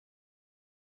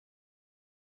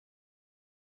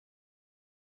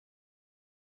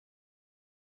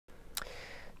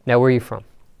Now, where are you from?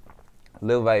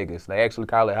 Lil Vegas. They actually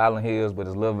call it Highland Hills, but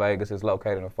it's Lil Vegas. It's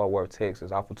located in Fort Worth,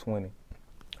 Texas, off of 20.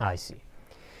 I see.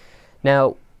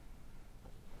 Now,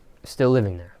 still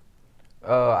living there?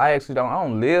 I actually don't. I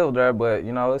don't live there, but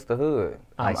you know, it's the hood.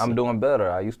 I see. I'm doing better.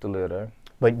 I used to live there.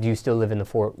 But do you still live in the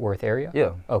Fort Worth area?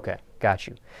 Yeah. Okay, got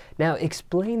you. Now,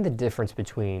 explain the difference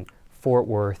between Fort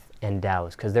Worth and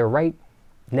Dallas, because they're right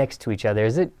next to each other.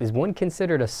 Is one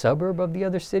considered a suburb of the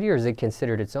other city, or is it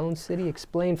considered its own city?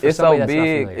 Explain for somebody that's not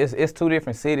familiar. It's two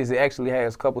different cities. It actually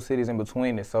has a couple cities in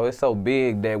between it. So it's so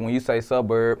big that when you say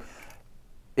suburb,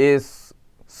 it's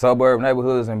suburb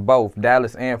neighborhoods in both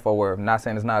Dallas and Fort Worth. Not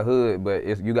saying it's not hood, but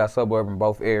you got suburb in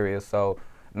both areas. So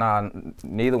nah,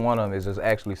 neither one of them is just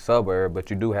actually suburb, but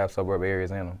you do have suburb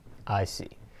areas in them. I see.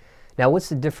 Now, what's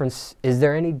the difference? Is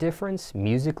there any difference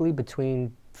musically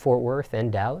between Fort Worth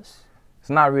and Dallas? It's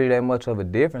not really that much of a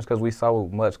difference because we so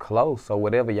much close. So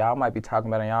whatever y'all might be talking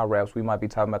about in y'all raps, we might be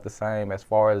talking about the same as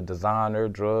far as designer,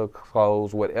 drug,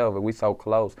 clothes, whatever. We so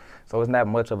close. So it's not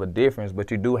much of a difference,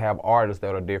 but you do have artists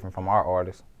that are different from our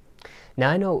artists. Now,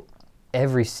 I know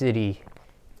every city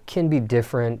can be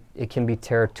different. It can be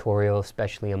territorial,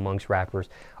 especially amongst rappers.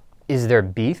 Is there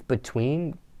beef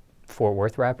between Fort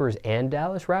Worth rappers and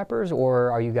Dallas rappers,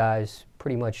 or are you guys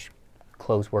pretty much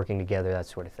close working together, that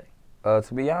sort of thing?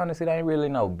 To be honest, it ain't really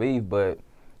no beef, but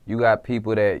you got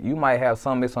people that you might have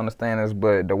some misunderstandings,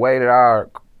 but the way that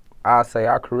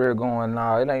our career going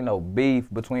now, it ain't no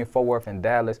beef between Fort Worth and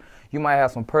Dallas. You might have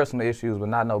some personal issues, but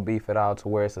not no beef at all to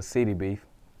where it's a city beef.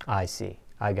 I see.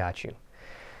 I got you.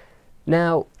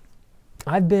 Now,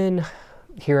 I've been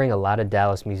hearing a lot of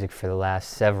Dallas music for the last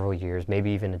several years,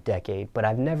 maybe even a decade, but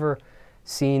I've never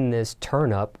seen this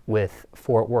turn up with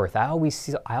Fort Worth. I always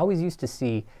used to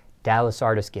see Dallas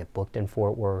artists get booked in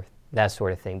Fort Worth, that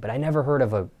sort of thing, but I never heard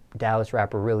of a Dallas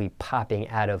rapper really popping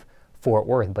out of Fort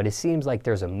Worth. But it seems like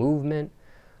there's a movement,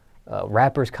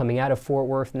 rappers coming out of Fort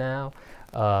Worth now.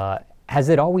 Has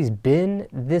it always been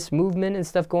this movement and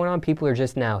stuff going on? People are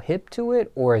just now hip to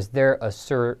it, or is there a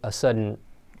sudden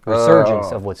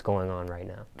resurgence of what's going on right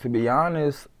now? To be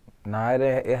honest, nah,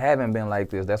 it haven't been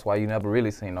like this. That's why you never really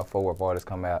seen no Fort Worth artists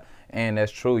come out. And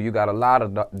that's true. You got a lot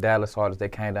of Dallas artists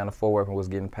that came down to Fort Worth and was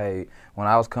getting paid. When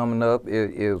I was coming up,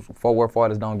 Fort Worth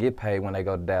artists don't get paid when they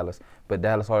go to Dallas, but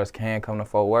Dallas artists can come to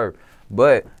Fort Worth.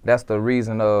 But that's the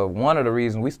reason one of the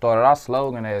reasons we started our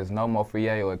slogan as "No More for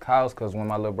Yayo at Cost," because when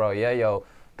my little bro Yayo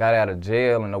got out of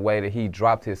jail and the way that he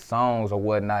dropped his songs or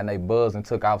whatnot and they buzzed and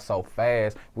took off so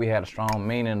fast, we had a strong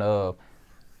meaning of,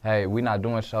 hey, we're not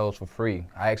doing shows for free.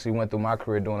 I actually went through my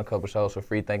career doing a couple shows for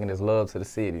free thinking it's love to the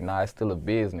city. Now it's still a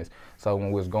business. So when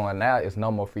we was going out, it's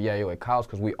no more for Yayo at cost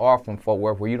because we are from Fort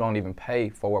Worth where you don't even pay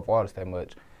Fort Worth artists that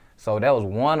much. So that was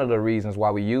one of the reasons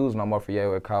why we use no more for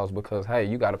Yayo at cost because, hey,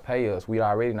 you got to pay us. We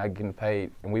already not getting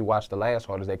paid. And we watched the last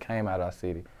artists that came out of our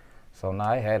city. So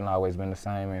now it hadn't always been the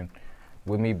same. And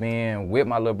with me being with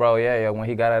my little bro Yayo, when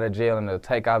he got out of jail and the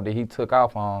takeoff that he took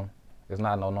off on, it's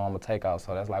not no normal takeout,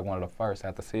 so that's like one of the first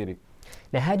at the city.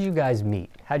 Now, how'd you guys meet?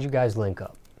 How'd you guys link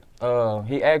up?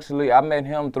 I met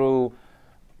him through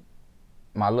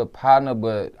my little partner,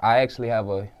 but I actually have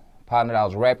a partner that I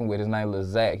was rapping with. His name Lil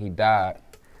Zach. He died.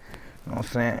 You know what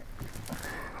I'm saying?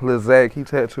 Lil Zach, he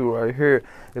tattooed right here.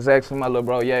 It's actually my little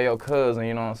bro Yayo cousin,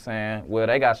 you know what I'm saying? Well,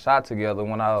 they got shot together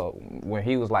when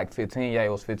he was like 15,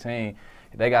 Yayo was 15.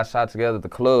 They got shot together at the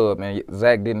club, and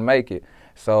Zach didn't make it.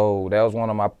 So that was one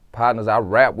of my partners I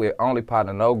rapped with, only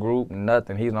partner, no group,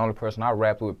 nothing. He's the only person I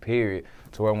rapped with, period.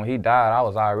 To where when he died, I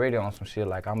was already on some shit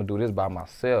like, I'm gonna do this by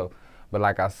myself. But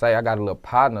like I say, I got a little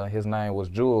partner, his name was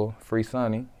Jewel, Free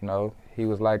Sonny, you know. He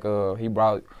was like, he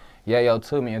brought Yayo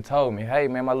to me and told me, hey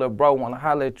man, my little bro wanna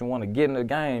holler at you, wanna get in the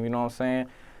game, you know what I'm saying?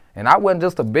 And I wasn't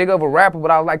just a big of a rapper,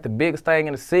 but I was like the biggest thing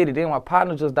in the city. Then my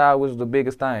partner just died, which was the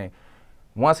biggest thing.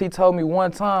 Once he told me one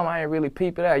time, I ain't really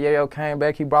peep it out. Yayo came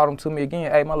back, he brought him to me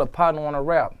again. Hey, my little partner wanna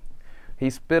rap. He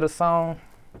spit a song,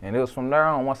 and it was from there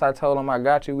on. Once I told him I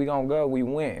got you, we gonna go, we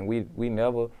went. And we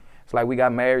never, it's like we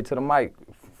got married to the mic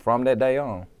from that day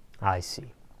on. I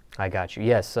see. I got you.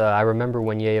 Yes, I remember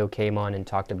when Yayo came on and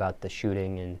talked about the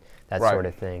shooting and that sort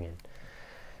of thing, and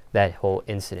that whole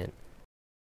incident.